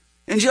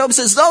 And Job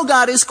says, though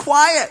God is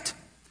quiet,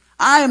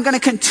 I am going to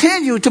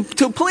continue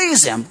to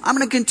please him. I'm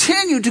going to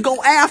continue to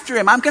go after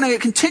him. I'm going to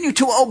continue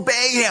to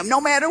obey him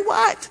no matter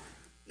what.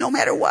 No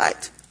matter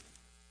what.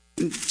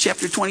 In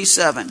chapter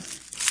 27,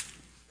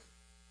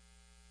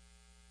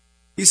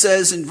 he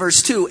says in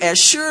verse 2, as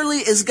surely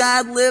as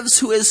God lives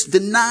who has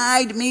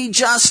denied me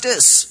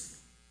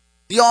justice,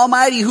 the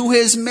Almighty who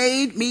has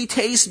made me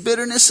taste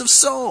bitterness of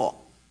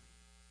soul.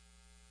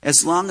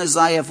 As long as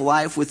I have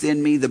life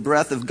within me, the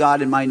breath of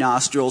God in my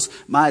nostrils,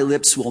 my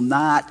lips will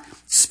not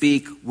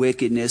speak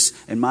wickedness,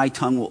 and my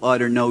tongue will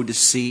utter no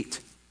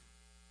deceit.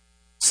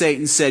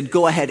 Satan said,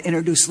 go ahead,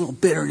 introduce a little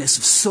bitterness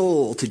of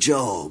soul to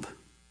Job,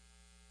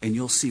 and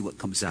you'll see what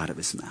comes out of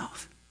his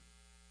mouth.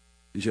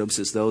 And Job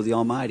says, though the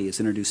Almighty has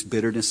introduced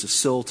bitterness of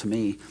soul to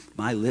me,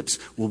 my lips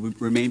will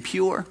remain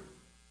pure.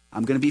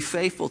 I'm going to be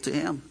faithful to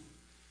him.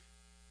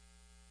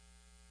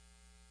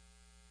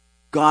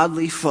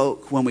 Godly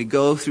folk, when we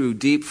go through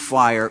deep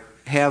fire,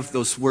 have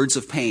those words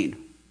of pain.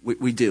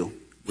 We do.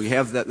 We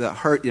have the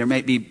hurt. There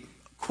may be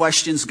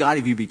questions. God,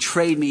 have you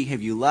betrayed me?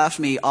 Have you left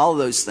me? All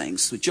those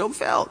things that Job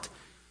felt.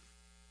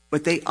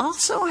 But they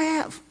also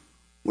have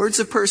words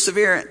of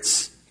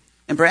perseverance.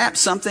 And perhaps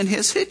something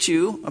has hit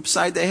you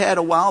upside the head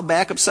a while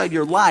back, upside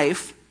your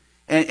life,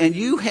 and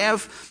you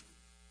have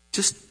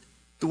just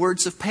the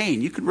words of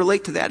pain. You can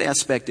relate to that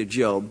aspect of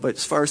Job, but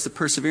as far as the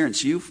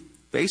perseverance, you've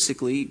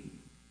basically,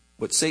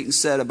 what Satan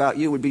said about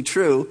you would be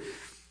true.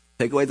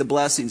 Take away the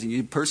blessings, and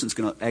your person's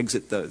going to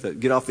exit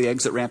get off the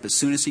exit ramp as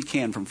soon as he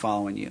can from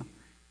following you.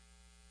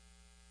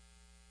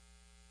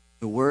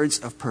 The words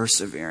of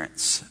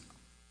perseverance.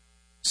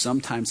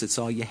 Sometimes it's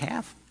all you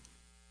have.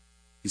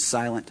 He's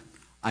silent.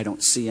 I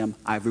don't see him.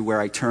 Everywhere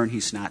I turn,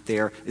 he's not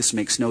there. This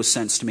makes no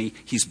sense to me.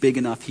 He's big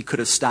enough. He could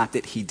have stopped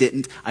it. He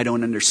didn't. I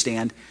don't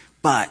understand.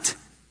 But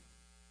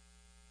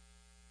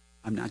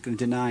I'm not going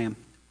to deny him.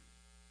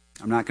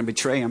 I'm not going to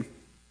betray him.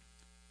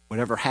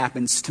 Whatever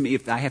happens to me,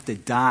 if I have to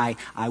die,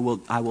 I will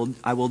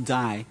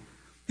die.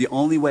 The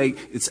only way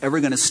it's ever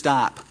going to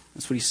stop,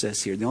 that's what he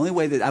says here. The only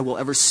way that I will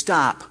ever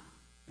stop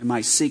in my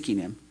seeking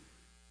him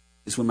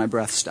is when my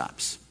breath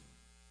stops.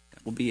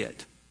 That will be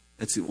it.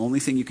 That's the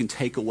only thing you can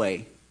take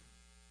away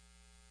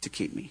to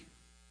keep me.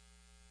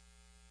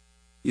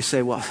 You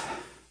say, well,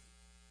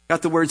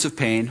 got the words of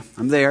pain.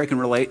 I'm there. I can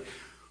relate.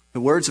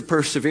 The words of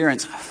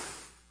perseverance. I'm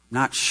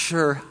not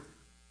sure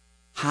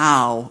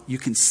how you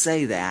can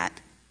say that.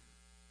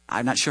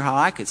 I'm not sure how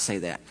I could say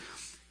that.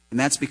 And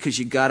that's because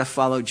you got to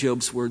follow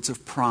Job's words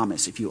of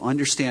promise. If you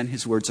understand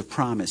his words of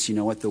promise, you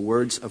know what? The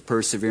words of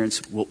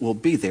perseverance will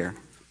be there.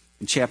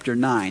 In chapter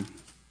 9,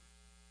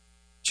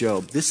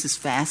 Job. This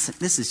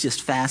is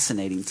just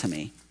fascinating to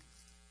me.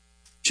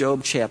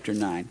 Job chapter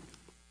 9.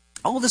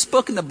 Oldest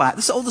book in the Bible.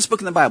 This is the oldest book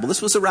in the Bible.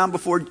 This was around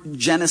before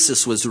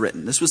Genesis was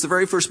written. This was the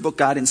very first book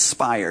God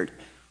inspired.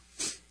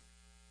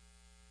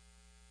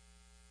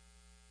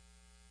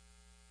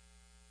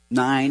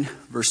 9,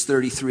 verse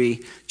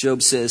 33,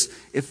 Job says,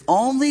 if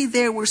only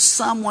there were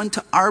someone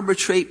to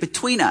arbitrate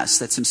between us,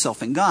 that's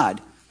himself and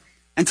God,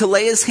 and to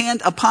lay his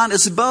hand upon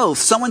us both,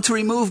 someone to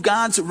remove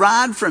God's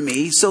rod from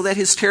me so that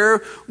his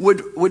terror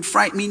would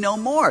frighten me no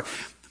more.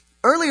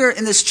 Earlier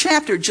in this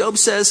chapter, Job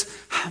says,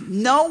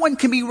 no one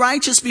can be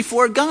righteous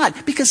before God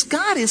because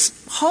God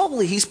is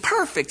holy. He's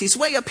perfect. He's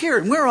way up here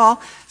and we're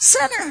all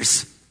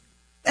sinners.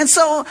 And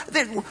so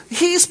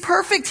he's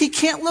perfect. He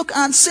can't look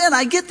on sin.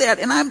 I get that.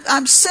 And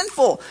I'm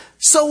sinful.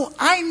 So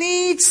I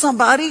need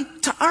somebody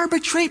to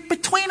arbitrate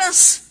between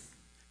us,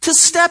 to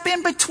step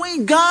in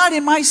between God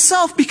and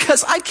myself,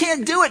 because I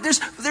can't do it.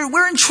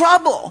 We're in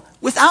trouble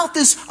without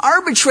this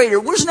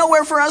arbitrator. There's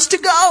nowhere for us to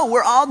go.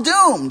 We're all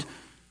doomed.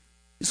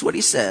 This is what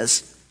he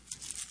says.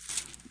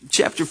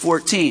 Chapter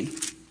 14.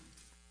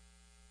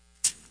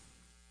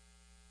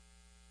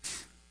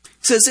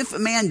 It says, if a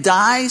man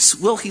dies,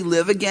 will he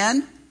live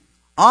again?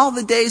 All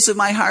the days of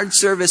my hard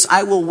service,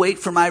 I will wait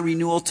for my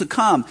renewal to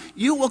come.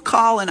 You will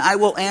call and I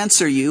will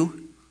answer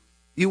you.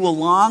 You will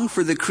long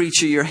for the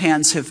creature your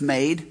hands have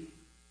made.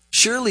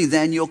 Surely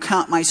then you'll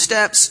count my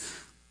steps,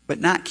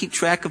 but not keep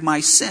track of my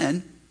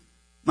sin.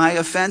 My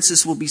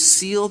offenses will be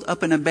sealed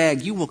up in a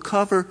bag. You will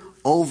cover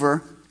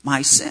over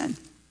my sin.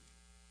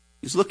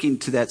 He's looking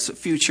to that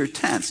future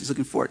tense. He's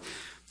looking forward.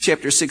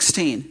 Chapter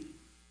 16.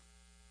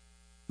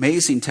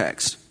 Amazing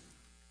text.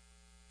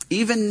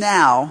 Even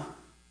now,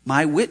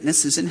 my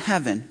witness is in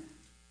heaven.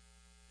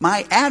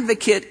 My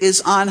advocate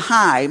is on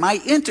high.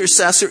 My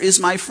intercessor is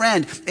my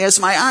friend. As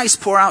my eyes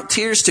pour out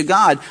tears to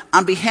God,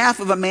 on behalf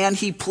of a man,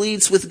 he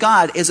pleads with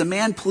God as a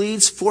man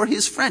pleads for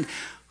his friend.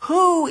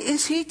 Who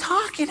is he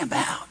talking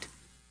about?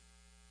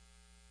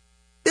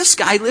 This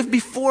guy lived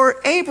before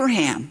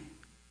Abraham.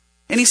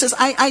 And he says,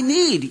 we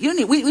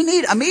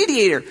need a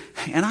mediator.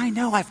 And I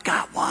know I've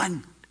got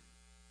one.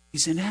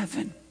 He's in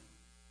heaven.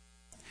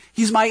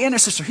 He's my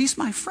intercessor. He's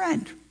my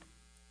friend.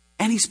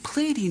 And he's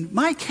pleading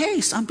my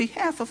case on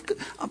behalf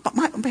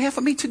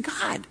of me to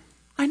God.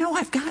 I know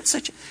I've got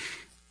such a...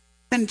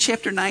 Then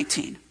chapter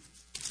 19,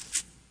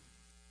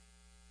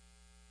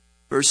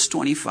 verse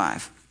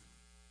 25.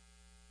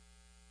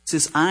 It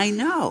says, I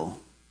know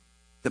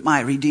that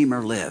my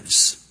Redeemer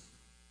lives,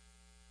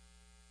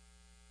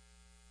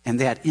 and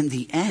that in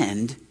the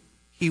end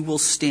he will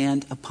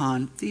stand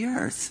upon the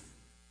earth.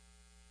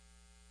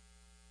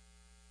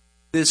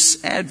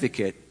 This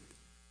advocate,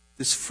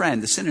 this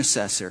friend, this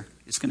intercessor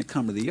is going to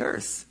come to the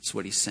earth. That's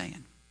what he's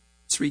saying.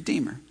 It's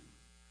Redeemer.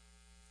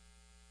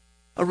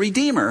 A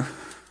Redeemer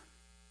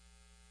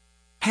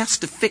has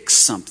to fix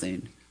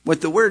something.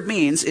 What the word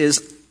means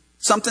is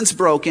something's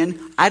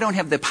broken. I don't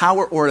have the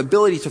power or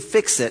ability to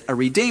fix it. A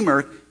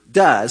Redeemer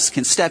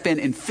can step in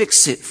and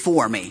fix it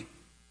for me.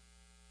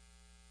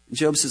 And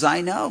Job says,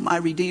 I know my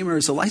Redeemer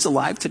is alive. He's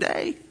alive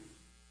today.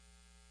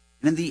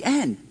 And in the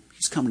end,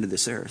 he's coming to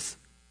this earth.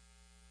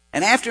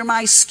 And after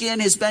my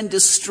skin has been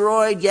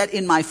destroyed, yet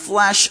in my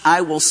flesh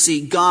I will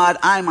see God.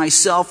 I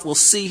myself will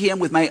see him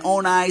with my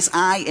own eyes,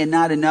 I and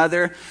not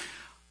another.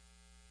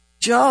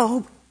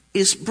 Job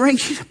is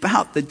bringing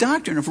about the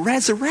doctrine of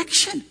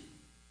resurrection.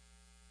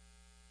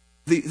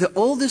 The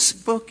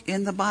oldest book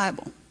in the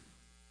Bible.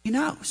 He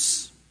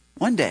knows.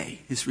 One day,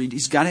 he has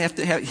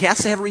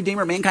to have a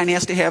Redeemer. Mankind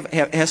has to have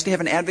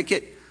an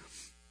advocate.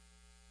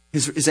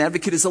 His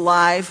advocate is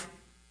alive.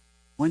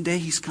 One day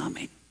he's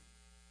coming.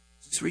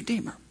 It's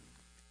Redeemer.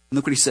 And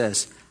look what he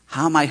says.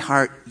 How my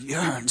heart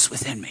yearns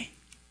within me.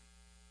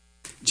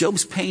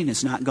 Job's pain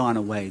has not gone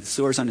away. The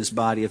sores on his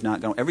body have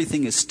not gone away.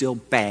 Everything is still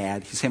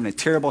bad. He's having a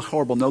terrible,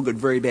 horrible, no good,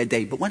 very bad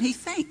day. But when he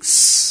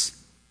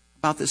thinks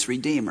about this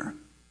Redeemer,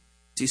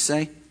 does he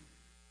say?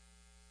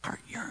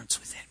 Heart yearns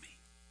within me.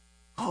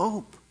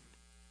 Hope.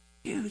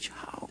 Huge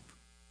hope.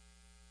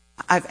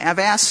 I've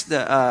asked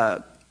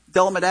Della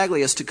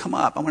Medaglias to come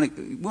up.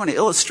 We want to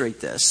illustrate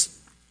this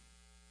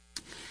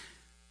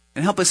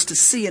and help us to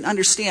see and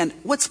understand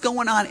what's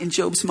going on in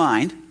Job's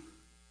mind.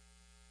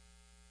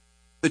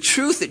 The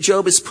truth that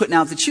Job is putting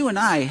out that you and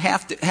I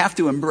have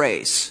to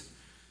embrace.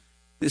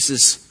 This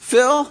is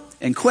Phil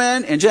and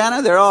Quinn and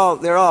Jana. They're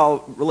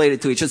all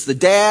related to each other. It's the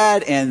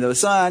dad and the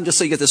son. Just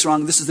so you get this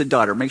wrong, this is the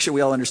daughter. Make sure we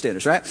all understand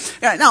this, right?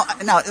 Yeah. Now,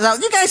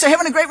 you guys are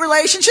having a great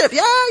relationship.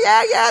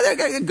 Yeah.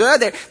 They're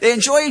good. They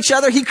enjoy each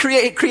other. He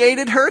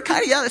created her,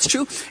 kind of. Yeah, that's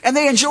true. And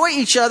they enjoy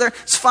each other.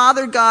 It's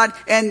Father God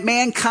and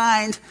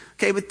mankind.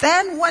 Okay, but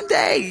then one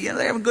day,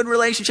 they have a good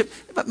relationship.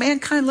 But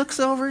mankind looks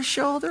over his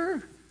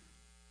shoulder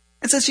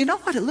and says, you know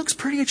what? It looks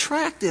pretty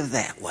attractive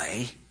that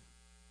way.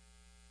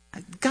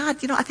 God,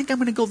 I think I'm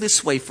going to go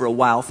this way for a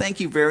while. Thank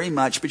you very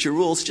much, but your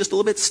rule's just a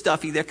little bit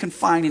stuffy. They're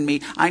confining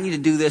me. I need to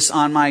do this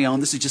on my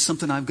own. This is just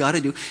something I've got to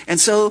do. And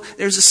so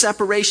there's a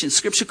separation.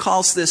 Scripture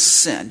calls this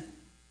sin.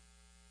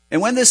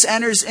 And when this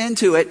enters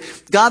into it,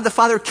 God the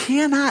Father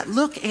cannot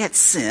look at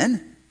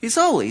sin. He's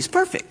holy. He's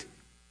perfect.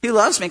 He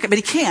loves mankind, but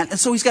he can't. And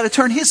so he's got to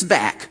turn his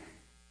back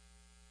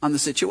on the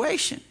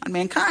situation, on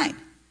mankind.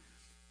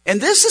 And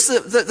this is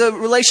the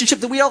relationship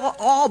that we are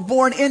all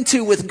born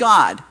into with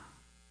God.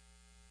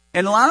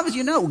 And a lot of us,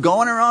 we're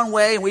going our own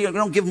way, and we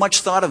don't give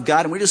much thought of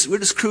God, and we're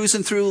just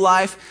cruising through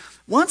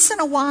life. Once in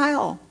a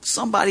while,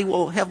 somebody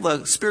will have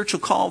the spiritual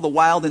call of the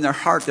wild in their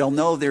heart. They'll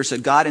know there's a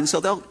God, and so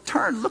they'll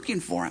turn looking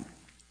for him.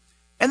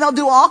 And they'll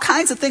do all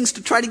kinds of things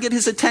to try to get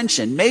his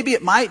attention. Maybe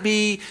it might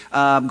be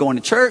going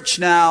to church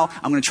now.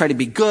 I'm going to try to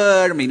be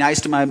good. I'm going to be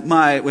nice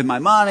to with my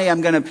money.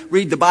 I'm going to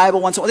read the Bible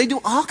once in a while. They do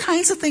all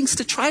kinds of things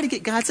to try to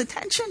get God's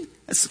attention.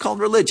 That's called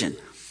religion.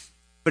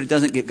 But it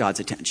doesn't get God's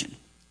attention.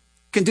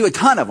 Can do a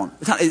ton of them.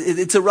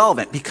 It's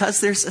irrelevant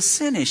because there's a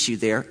sin issue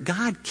there.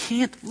 God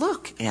can't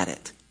look at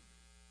it.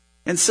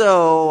 And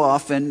so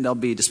often there'll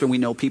be despair. We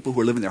know people who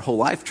are living their whole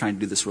life trying to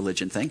do this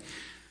religion thing.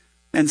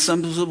 And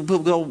some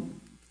people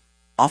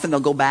often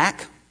they'll go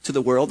back to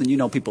the world. And you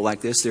know people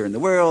like this. They're in the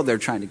world. They're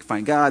trying to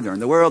find God. They're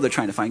in the world. They're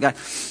trying to find God.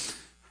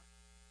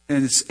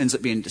 And it ends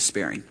up being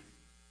despairing.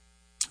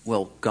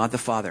 Well, God the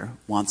Father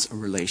wants a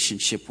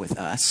relationship with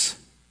us.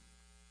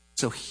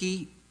 So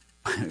he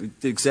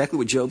did exactly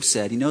what Job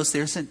said. He knows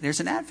there's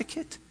an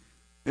advocate.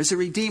 There's a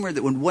redeemer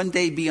that would one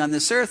day be on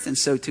this earth. And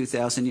so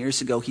 2,000 years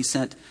ago, he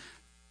sent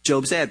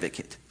Job's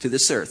advocate to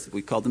this earth.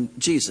 We called him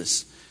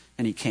Jesus.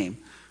 And he came.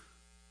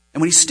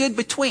 And when he stood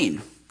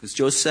between, because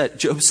Job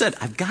said,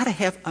 I've got to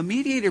have a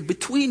mediator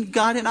between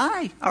God and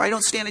I, or I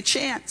don't stand a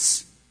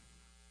chance.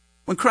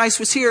 When Christ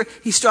was here,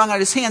 he strung out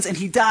his hands and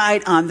he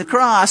died on the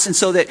cross. And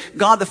so that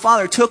God the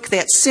Father took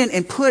that sin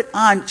and put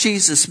on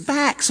Jesus'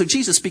 back. So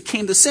Jesus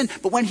became the sin.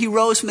 But when he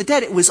rose from the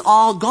dead, it was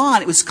all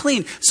gone. It was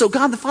clean. So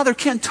God the Father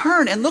can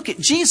turn and look at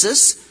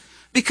Jesus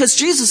because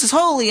Jesus is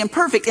holy and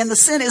perfect and the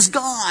sin is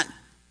gone.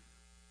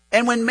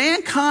 And when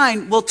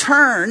mankind will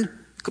turn,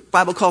 the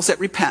Bible calls that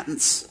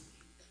repentance,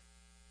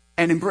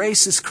 and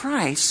embraces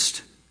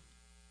Christ,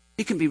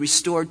 he can be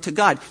restored to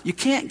God. You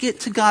can't get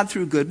to God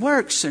through good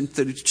works and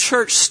through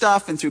church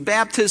stuff and through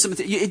baptism.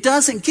 It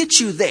doesn't get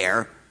you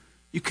there.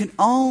 You can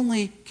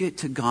only get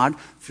to God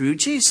through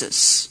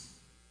Jesus.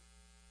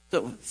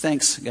 So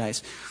thanks,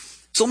 guys.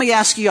 So let me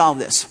ask you all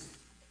this.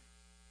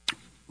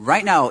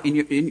 Right now,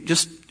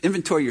 just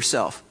inventory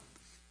yourself.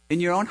 In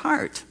your own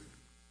heart,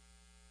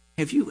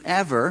 have you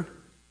ever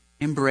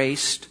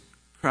embraced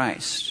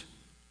Christ?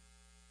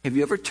 Have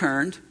you ever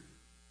turned?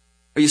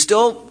 Are you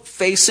still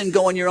facing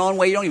going your own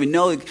way? You don't even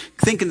know,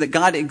 thinking that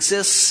God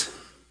exists.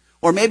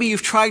 Or maybe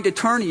you've tried to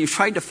turn and you've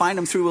tried to find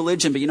him through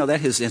religion, but you know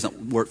that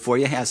hasn't worked for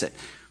you, has it?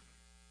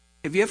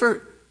 Have you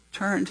ever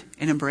turned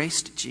and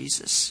embraced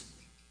Jesus?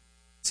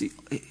 See,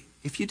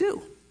 if you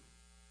do,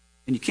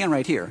 and you can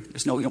right here,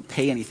 you don't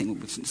pay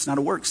anything. It's not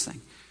a works thing.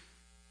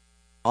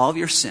 All of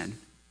your sin,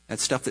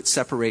 that stuff that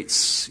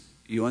separates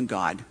you and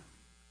God,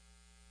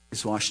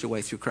 is washed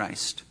away through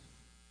Christ.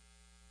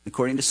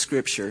 According to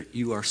Scripture,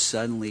 you are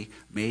suddenly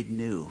made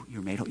new.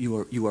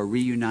 You are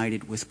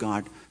reunited with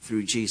God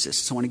through Jesus.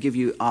 So I want to give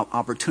you an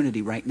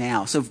opportunity right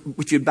now. So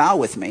would you bow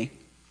with me?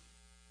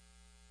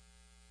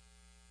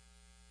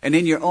 And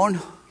in your own,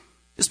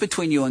 just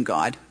between you and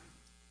God,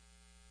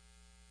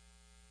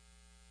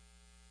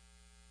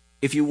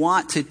 if you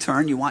want to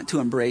turn, you want to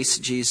embrace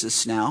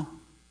Jesus now,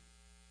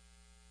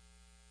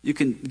 you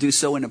can do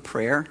so in a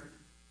prayer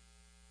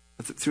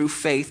through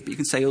faith. But you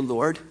can say, "Oh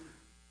Lord,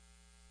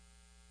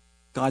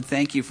 God,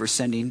 thank you for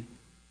sending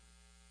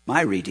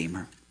my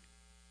Redeemer,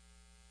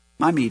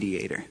 my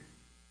mediator.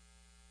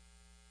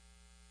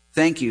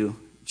 Thank you,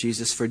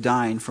 Jesus, for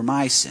dying for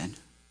my sin.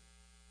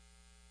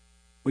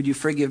 Would you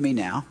forgive me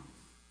now?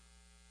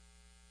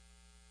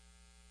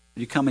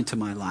 Would you come into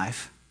my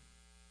life?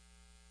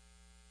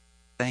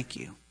 Thank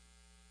you.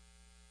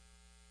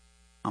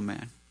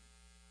 Amen."